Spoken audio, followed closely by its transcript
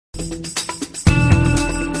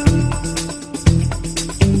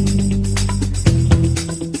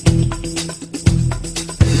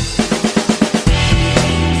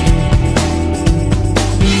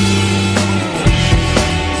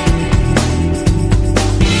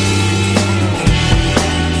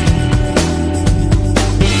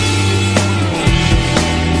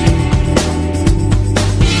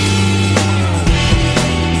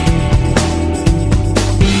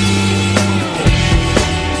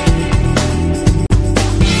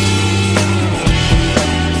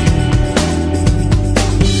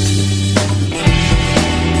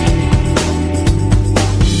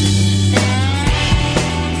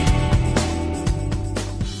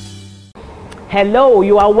Hello,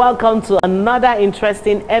 you are welcome to another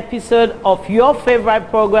interesting episode of your favorite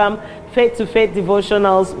program, Faith to Faith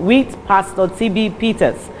Devotionals with Pastor TB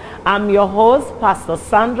Peters. I'm your host, Pastor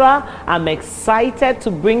Sandra. I'm excited to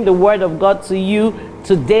bring the Word of God to you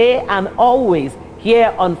today and always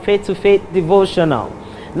here on Faith to Faith Devotional.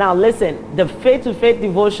 Now listen, the Faith to Faith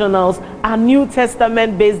Devotionals are New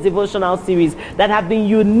Testament-based devotional series that have been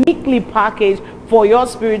uniquely packaged for your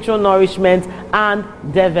spiritual nourishment and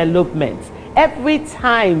development. Every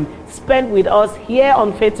time spent with us here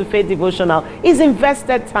on Faith to Faith Devotional is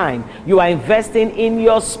invested time. You are investing in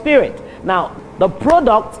your spirit. Now, the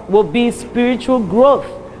product will be spiritual growth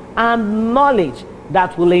and knowledge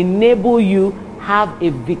that will enable you have a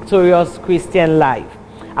victorious Christian life.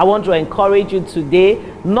 I want to encourage you today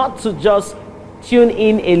not to just tune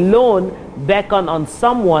in alone, beckon on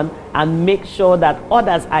someone, and make sure that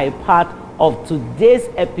others are a part of today's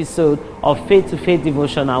episode of Faith to Faith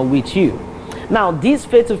Devotional with you. Now, these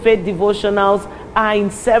Faith to Faith Devotionals are in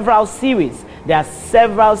several series. There are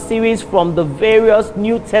several series from the various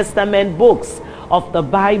New Testament books of the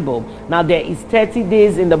Bible. Now, there is 30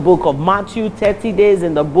 days in the book of Matthew, 30 days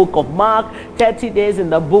in the book of Mark, 30 days in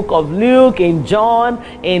the book of Luke, in John,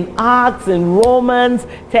 in Acts, in Romans,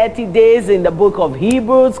 30 days in the book of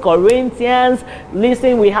Hebrews, Corinthians.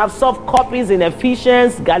 Listen, we have soft copies in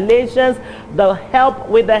Ephesians, Galatians.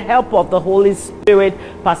 With the help of the Holy Spirit,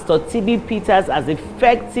 Pastor TB Peters has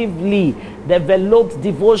effectively developed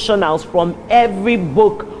devotionals from every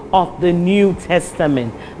book of the New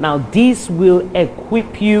Testament. Now, this will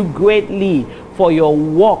equip you greatly for your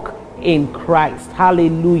walk in Christ.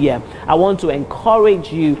 Hallelujah. I want to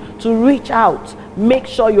encourage you to reach out. Make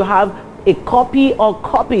sure you have a copy or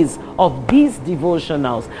copies of these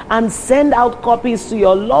devotionals and send out copies to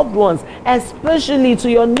your loved ones, especially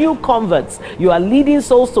to your new converts. You are leading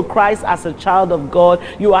souls to Christ as a child of God.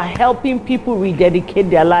 You are helping people rededicate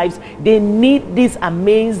their lives. They need this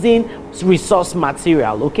amazing resource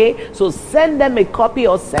material. Okay, so send them a copy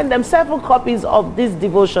or send them several copies of these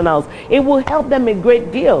devotionals. It will help them a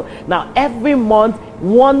great deal. Now, every month,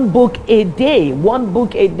 one book a day.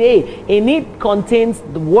 And it contains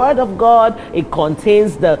the Word of God. It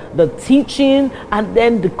contains the teaching and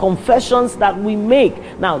then the confessions that we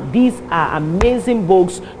make. Now, these are amazing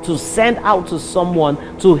books to send out to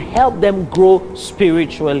someone to help them grow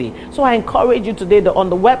spiritually. So I encourage you today that on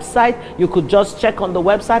the website, you could just check on the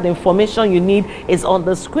website. The information you need is on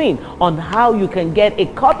the screen on how you can get a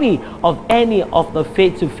copy of any of the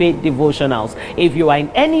Faith to Faith devotionals. If you are in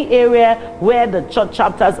any area where the church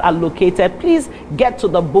chapters are located, please get to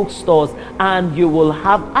the bookstores and you will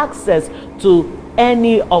have access to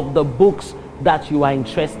any of the books that you are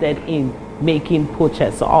interested in making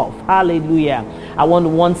purchase of. Hallelujah. I want to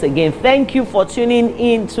once again thank you for tuning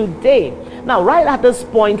in today. Now, right at this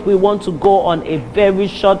point, we want to go on a very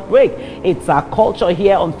short break. It's our culture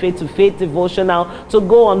here on Faith to Faith Devotional to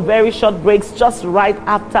go on very short breaks just right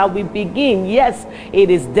after we begin. Yes, it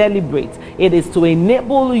is deliberate. It is to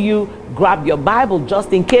enable you grab your Bible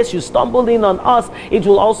just in case you stumble in on us. It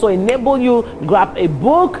will also enable you grab a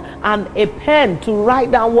book and a pen to write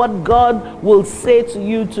down what God will say to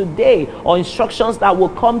you today, or instructions that will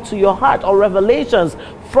come to your heart, or revelations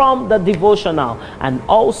from the devotional. And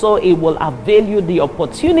also it will avail you the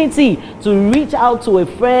opportunity to reach out to a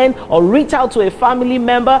friend or reach out to a family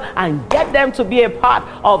member and get them to be a part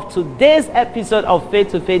of today's episode of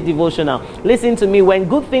Faith to Faith Devotional. Listen to me, when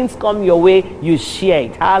good things come your way, you share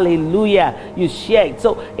it. Hallelujah. You share it.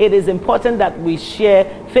 So it is important that we share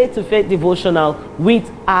Faith to Faith Devotional with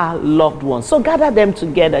our loved ones. So gather them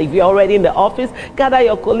together. If you're already in the office, gather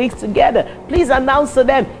your colleagues together. Please announce to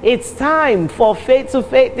them it's time for Faith to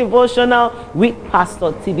Faith Devotional with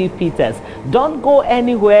Pastor TB Peters. Don't go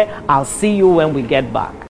anywhere. I'll see you when we get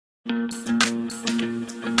back.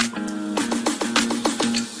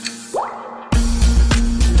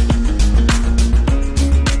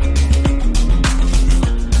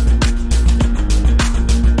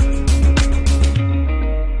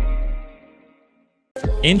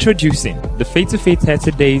 Introducing the Faith to Faith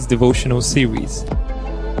 30 Days Devotional Series.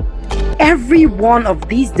 Every one of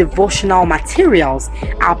these devotional materials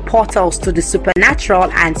are portals to the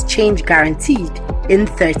supernatural and change guaranteed in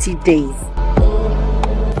 30 days.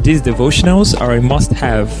 These devotionals are a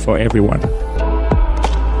must-have for everyone.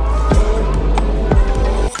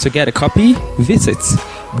 To get a copy, visit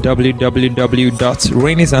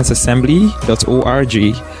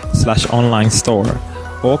www.renaissanceassembly.org/online store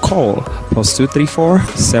or call +234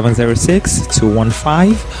 706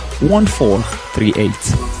 215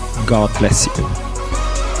 1438. God bless you.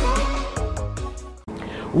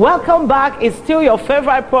 Welcome back. It's still your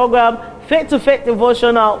favorite program, Faith to Faith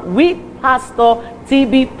Devotional with Pastor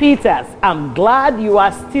T.B. Peters. I'm glad you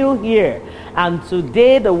are still here. And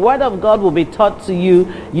today the Word of God will be taught to you.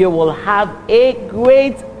 You will have a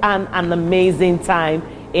great and an amazing time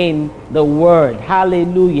in the Word.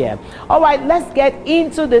 Hallelujah. All right, let's get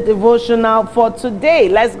into the devotional for today.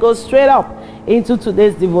 Let's go straight up into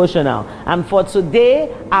today's devotional. And for today,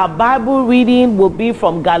 our Bible reading will be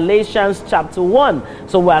from Galatians chapter 1.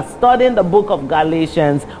 So we're studying the book of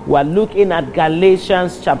Galatians. We're looking at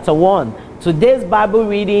Galatians chapter 1. Today's Bible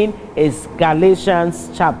reading is Galatians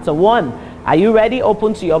chapter 1. Are you ready?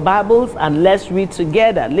 Open to your Bibles and let's read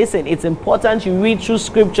together. Listen, it's important you read through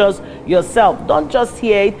scriptures yourself. Don't just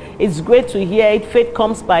hear it. It's great to hear it. Faith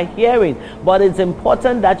comes by hearing. But it's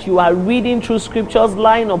important that you are reading through scriptures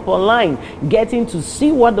line upon line, getting to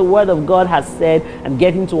see what the Word of God has said and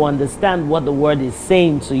getting to understand what the Word is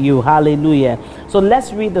saying to you. Hallelujah. So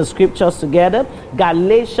let's read the scriptures together.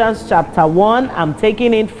 Galatians chapter 1. I'm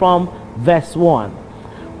taking it from verse 1.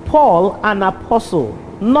 Paul, an apostle,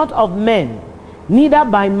 not of men, neither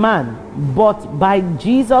by man, but by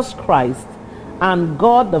Jesus Christ and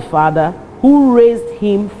God the Father, who raised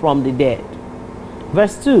him from the dead.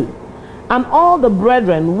 Verse 2. And all the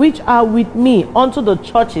brethren which are with me unto the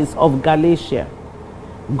churches of Galatia,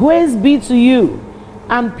 grace be to you,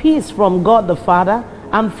 and peace from God the Father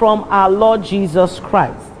and from our Lord Jesus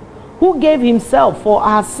Christ, who gave himself for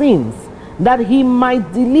our sins, that he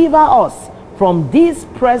might deliver us from this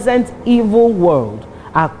present evil world,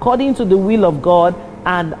 according to the will of God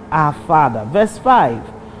and our Father. Verse 5.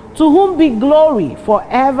 To whom be glory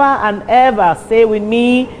forever and ever. Say with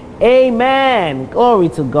me, amen. Glory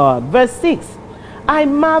to God. Verse 6. I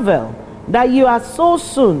marvel that you are so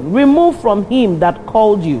soon removed from him that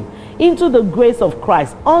called you into the grace of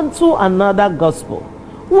Christ unto another gospel,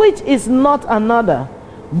 which is not another,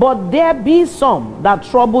 but there be some that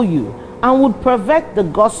trouble you and would pervert the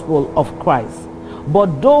gospel of Christ.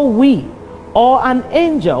 But though we or an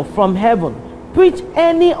angel from heaven preach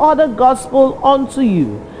any other gospel unto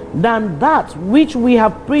you than that which we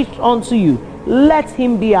have preached unto you, let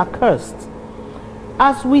him be accursed.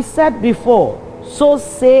 As we said before, so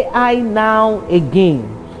say I now again,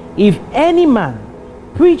 if any man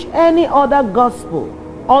preach any other gospel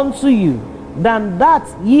unto you than that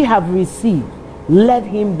ye have received, let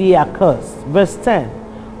him be accursed. Verse 10.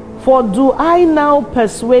 For do I now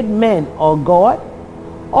persuade men or God?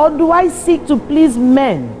 Or do I seek to please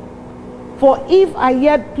men? For if I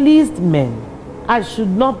yet pleased men, I should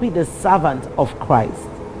not be the servant of Christ.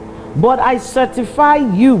 But I certify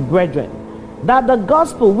you, brethren, that the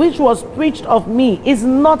gospel which was preached of me is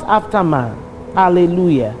not after man.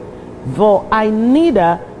 Hallelujah. For I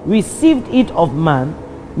neither received it of man,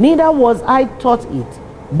 neither was I taught it,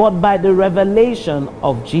 but by the revelation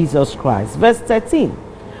of Jesus Christ. Verse 13.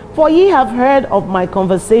 For ye have heard of my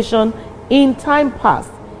conversation in time past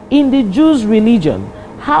in the Jews' religion,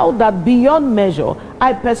 how that beyond measure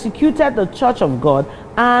I persecuted the church of God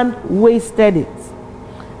and wasted it,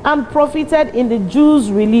 and profited in the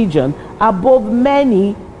Jews' religion above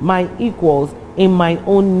many my equals in my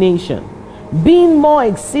own nation, being more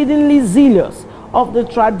exceedingly zealous of the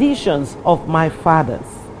traditions of my fathers.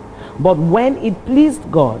 But when it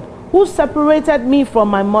pleased God, who separated me from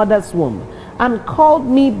my mother's womb, and called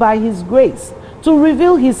me by his grace, to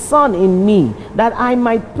reveal his Son in me, that I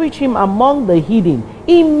might preach him among the heathen,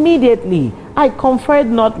 immediately I conferred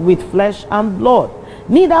not with flesh and blood,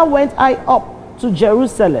 neither went I up to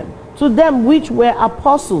Jerusalem to them which were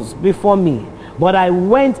apostles before me, but I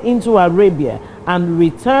went into Arabia and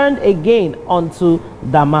returned again unto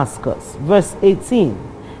Damascus. Verse 18.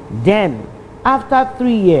 Then, after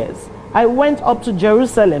 3 years, I went up to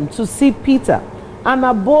Jerusalem to see Peter, and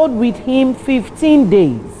abode with him 15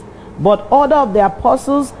 days. But order of the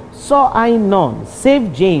apostles saw I none,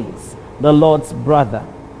 save James, the Lord's brother.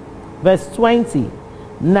 Verse 20.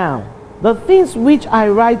 Now, the things which I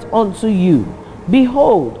write unto you,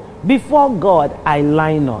 behold, before God I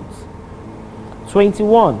lie not.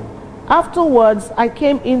 21. Afterwards, I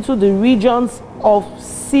came into the regions of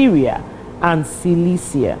Syria and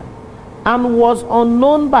Cilicia, and was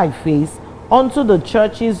unknown by face unto the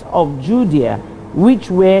churches of Judea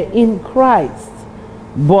which were in Christ.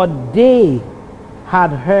 But they had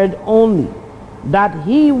heard only that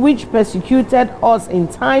he which persecuted us in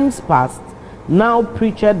times past now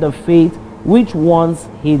preacheth the faith which once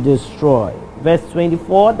he destroyed. Verse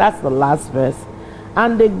 24, that's the last verse.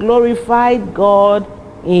 And they glorified God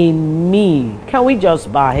in me. Can we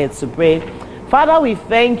just bow our heads to pray? Father, we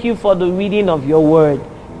thank you for the reading of your word.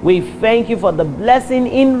 We thank you for the blessing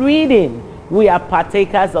in reading. We are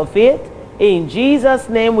partakers of it. In Jesus'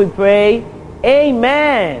 name we pray.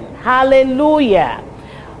 Amen. Hallelujah.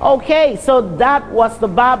 Okay, so that was the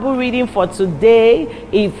Bible reading for today.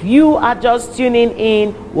 If you are just tuning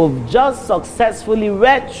in, we've just successfully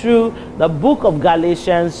read through the book of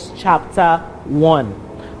Galatians chapter 1.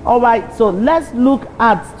 All right, so let's look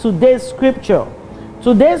at today's scripture.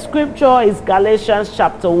 Today's scripture is Galatians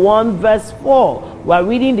chapter 1 verse 4. We're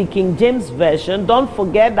reading the King James Version. Don't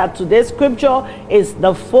forget that today's scripture is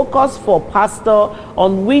the focus for Pastor,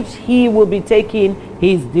 on which he will be taking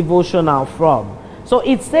his devotional from. So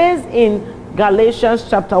it says in Galatians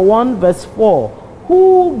chapter 1 verse 4,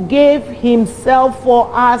 who gave himself for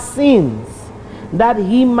our sins, that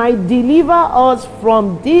he might deliver us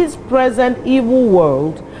from this present evil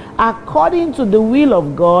world, according to the will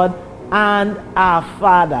of God and our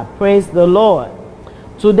Father. Praise the Lord.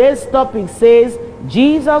 Today's topic says,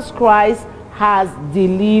 Jesus Christ has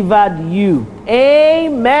delivered you.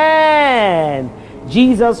 Amen.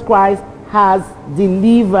 Jesus Christ has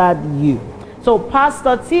delivered you. So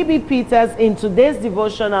Pastor T.B. Peters in today's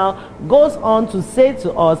devotional goes on to say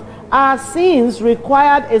to us, our sins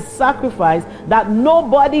required a sacrifice that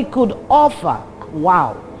nobody could offer.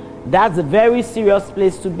 Wow, that's a very serious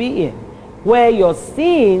place to be in, where your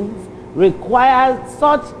sins required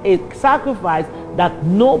such a sacrifice that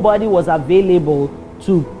nobody was available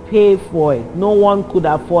to pay for it. No one could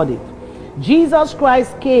afford it. Jesus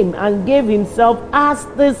Christ came and gave himself as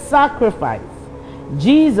the sacrifice.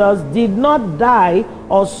 Jesus did not die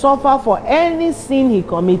or suffer for any sin he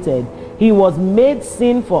committed. He was made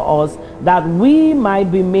sin for us, that we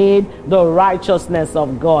might be made the righteousness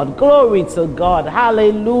of God. Glory to God.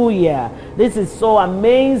 Hallelujah. This is so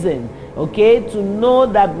amazing, okay, to know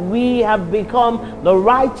that we have become the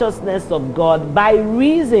righteousness of God by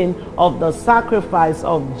reason of the sacrifice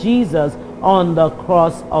of Jesus on the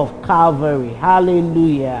cross of Calvary.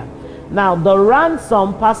 Hallelujah. Now, the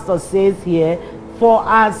ransom, Pastor says here, for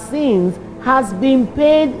our sins has been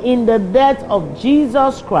paid in the death of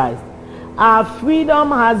Jesus Christ. Our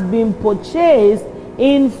freedom has been purchased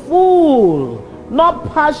in full, not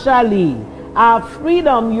partially. Our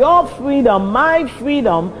freedom, your freedom, my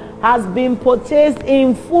freedom has been purchased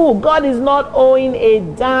in full. God is not owing a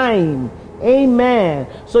dime. Amen.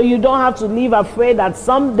 So you don't have to live afraid that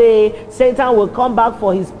someday Satan will come back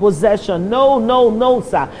for his possession. No, no, no,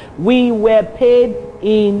 sir. We were paid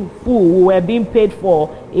in full. We were being paid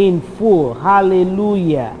for in full.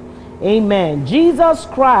 Hallelujah. Amen. Jesus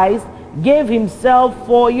Christ gave himself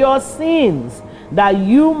for your sins, that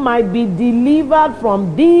you might be delivered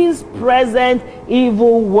from this present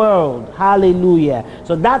evil world. Hallelujah.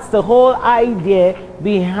 So that's the whole idea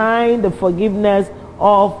behind the forgiveness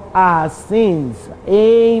of our sins.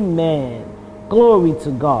 Amen. Glory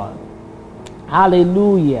to God.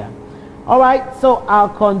 Hallelujah. All right, so I'll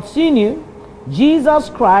continue. Jesus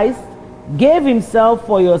Christ gave himself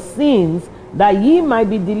for your sins, that ye might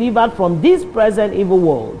be delivered from this present evil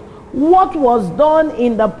world. What was done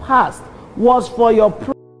in the past was for your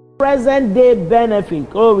present day benefit.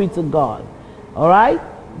 Glory to God. All right,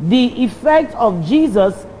 the effect of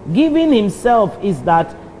Jesus giving himself is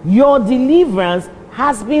that your deliverance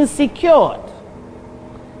has been secured.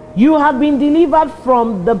 You have been delivered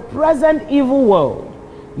from the present evil world.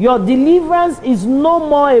 Your deliverance is no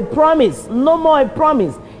more a promise. No more a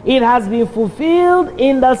promise. It has been fulfilled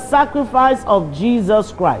in the sacrifice of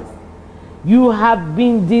Jesus Christ. You have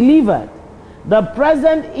been delivered. The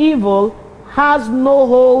present evil has no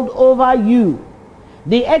hold over you.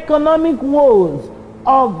 The economic woes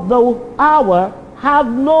of the hour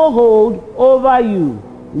have no hold over you.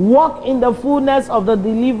 Walk in the fullness of the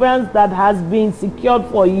deliverance that has been secured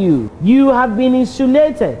for you. You have been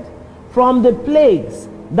insulated from the plagues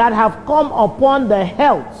that have come upon the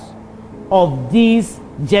health of this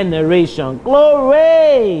generation.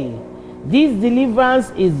 Glory! This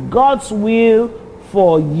deliverance is God's will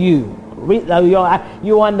for you.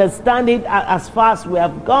 You understand it as far as we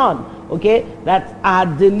have gone, okay? That our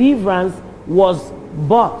deliverance was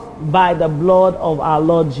bought by the blood of our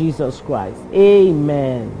Lord Jesus Christ.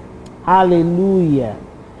 Amen. Hallelujah.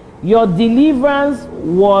 Your deliverance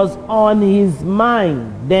was on his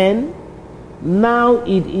mind then. Now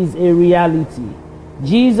it is a reality.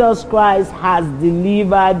 Jesus Christ has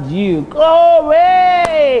delivered you.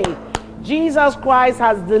 Glory! Jesus Christ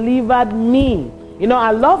has delivered me. You know,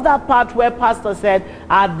 I love that part where Pastor said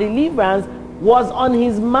our deliverance was on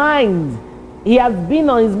his mind. He has been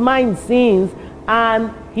on his mind since,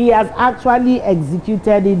 and he has actually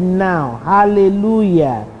executed it now.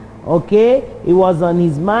 Hallelujah. Okay? It was on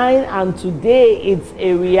his mind, and today it's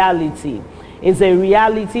a reality. It's a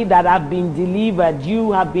reality that I've been delivered.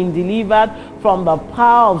 You have been delivered from the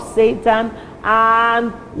power of Satan,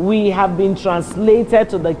 and we have been translated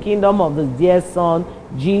to the kingdom of the dear Son,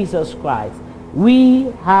 Jesus Christ.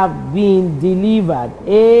 We have been delivered.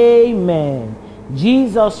 Amen.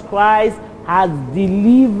 Jesus Christ has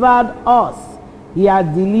delivered us. He has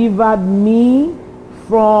delivered me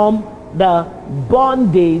from the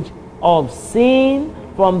bondage of sin,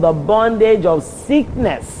 from the bondage of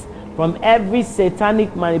sickness, from every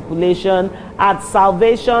satanic manipulation. At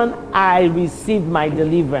salvation, I received my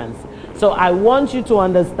deliverance. So I want you to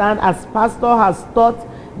understand, as Pastor has taught,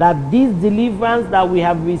 that this deliverance that we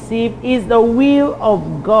have received is the will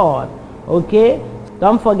of God. Okay?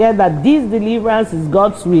 Don't forget that this deliverance is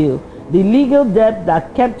God's will. The legal debt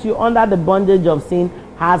that kept you under the bondage of sin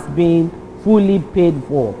has been fully paid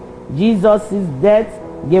for. Jesus' death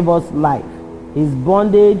gave us life. His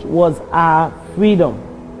bondage was our freedom.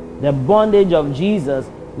 The bondage of Jesus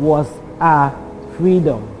was our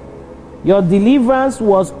freedom. Your deliverance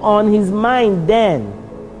was on his mind then,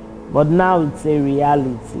 but now it's a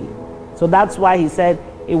reality. So that's why he said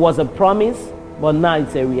it was a promise, but now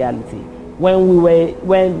it's a reality.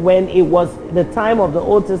 When it was the time of the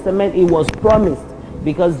Old Testament, it was promised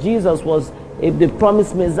because Jesus was the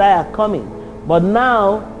promised Messiah coming. But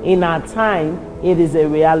now, in our time, it is a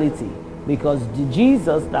reality because the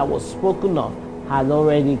Jesus that was spoken of has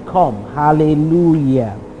already come.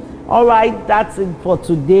 Hallelujah. All right, that's it for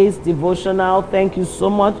today's devotional. Thank you so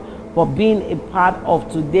much for being a part of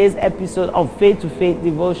today's episode of Faith to Faith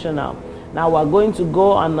Devotional. Now we're going to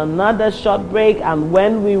go on another short break, and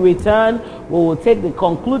when we return, we will take the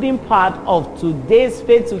concluding part of today's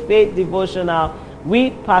Faith to Faith Devotional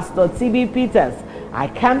with Pastor TB Peters. I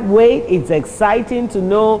can't wait. It's exciting to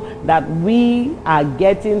know that we are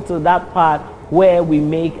getting to that part where we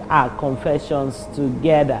make our confessions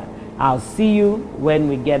together. I'll see you when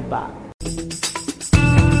we get back.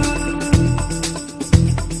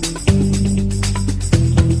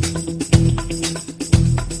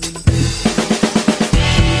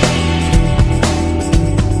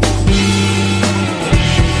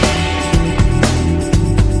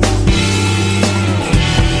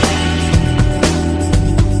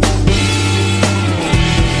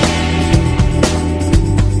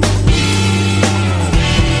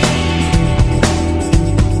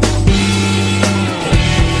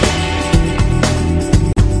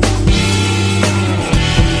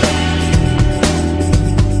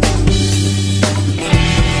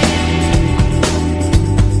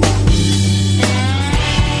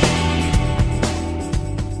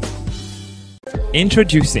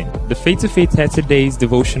 Introducing the Faith to Faith 30 Days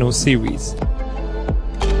Devotional Series.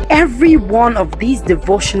 Every one of these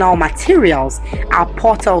devotional materials are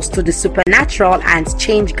portals to the supernatural and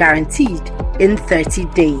change guaranteed in 30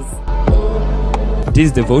 days.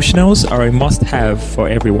 These devotionals are a must-have for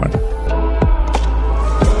everyone.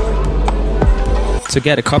 To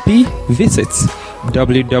get a copy, visit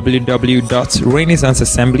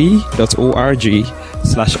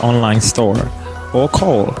www.renaissanceassembly.org/online store or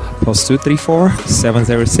call +234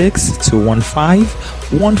 706 215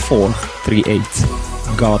 1438.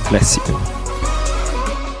 God bless you.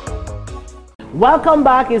 Welcome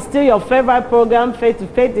back. It's still your favorite program, Faith to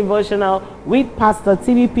Faith Devotional with Pastor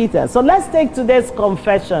TB Peters. So let's take today's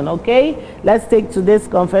confession, okay? Let's take today's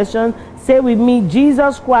confession. Say with me,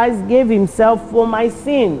 Jesus Christ gave himself for my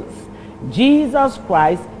sins. Jesus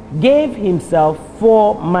Christ gave himself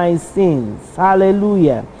for my sins.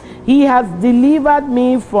 Hallelujah. He has delivered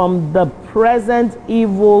me from the present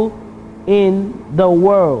evil in the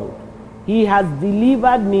world. He has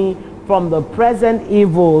delivered me from the present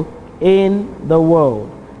evil in the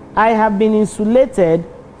world. I have been insulated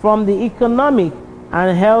from the economic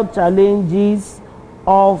and health challenges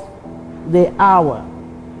of the hour.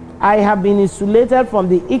 I have been insulated from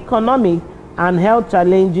the economic and health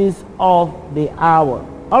challenges of the hour.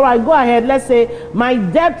 All right, go ahead. Let's say my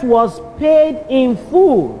debt was paid in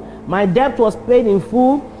full. My debt was paid in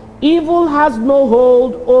full. Evil has no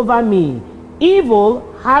hold over me. Evil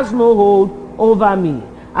has no hold over me.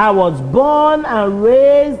 I was born and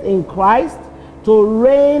raised in Christ. to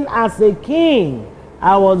reign as a king.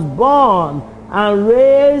 I was born and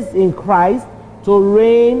raised in Christ to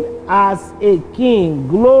reign as a king.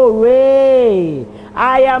 Glory!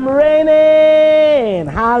 I am reigning.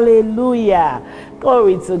 Hallelujah.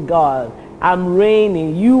 Glory to God. I'm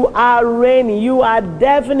reigning. You are reigning. You are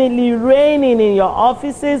definitely reigning in your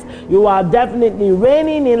offices. You are definitely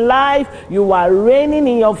reigning in life. You are reigning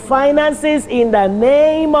in your finances in the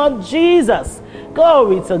name of Jesus.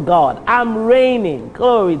 Glory to God. I'm reigning.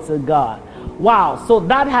 Glory to God. Wow. So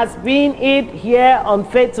that has been it here on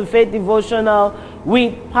Faith to Faith Devotional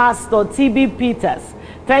with Pastor TB Peters.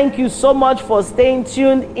 Thank you so much for staying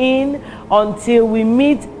tuned in until we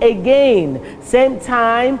meet again. Same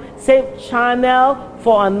time, same channel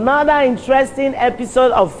for another interesting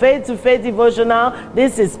episode of Faith to Faith Devotional.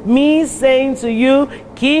 This is me saying to you,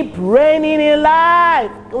 keep reigning in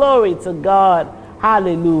life. Glory to God.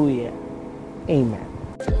 Hallelujah. Amen.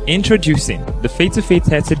 Introducing the Faith to Faith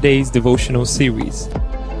 30 Days Devotional Series.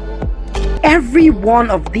 Every one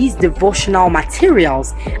of these devotional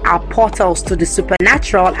materials are portals to the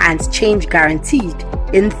supernatural and change guaranteed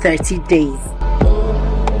in 30 days.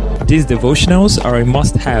 These devotionals are a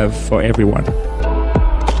must-have for everyone.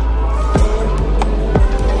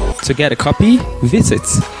 To get a copy, visit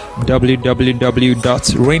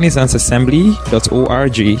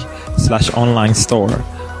www.renaissanceassembly.org/online store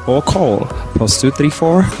or call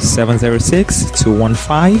 +234 706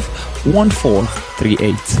 215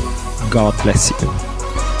 1438. God bless you.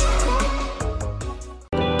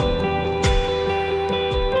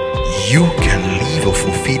 You can live a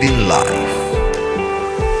fulfilling life.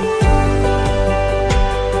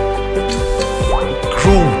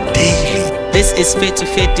 Grow daily. This is Faith to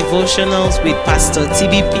Faith Devotionals with Pastor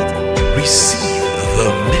TB Peters. Receive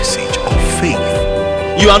the message of faith.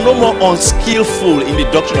 You are no more unskillful in the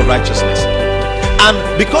doctrine of righteousness. And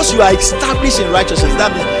because you are established in righteousness,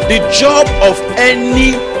 that means the job of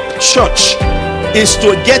any church is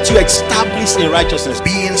to get you established in righteousness.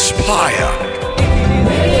 Be inspired.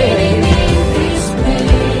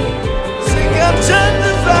 Sing, I'm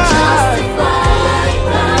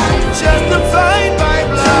justified by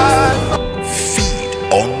blood. Feed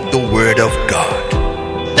on the word of God.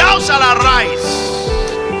 Thou shalt arise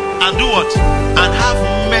and do what? And have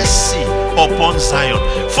mercy upon Zion.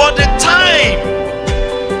 For the time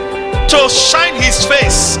to shine his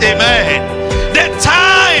face, amen. The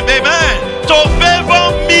time, amen, to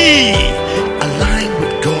favor me. Align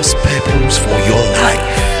with God's purpose for your life.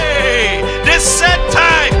 Hey, the set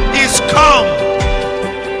time is come.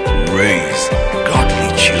 Raise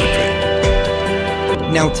godly children.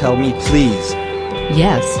 Now tell me, please.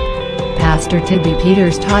 Yes. Pastor TB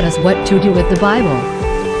Peters taught us what to do with the Bible.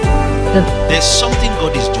 There's something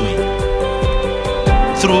God is doing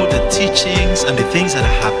through the teachings and the things that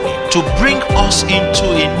are happening to bring us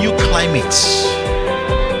into a new climate.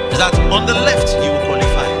 That on the left you will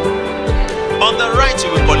qualify, on the right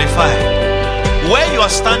you will qualify. Where you are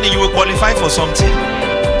standing, you will qualify for something.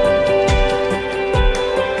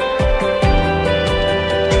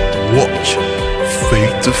 Watch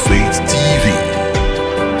Faith to Faith TV.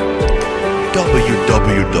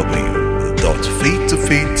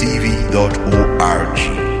 www.faithtofaittv.org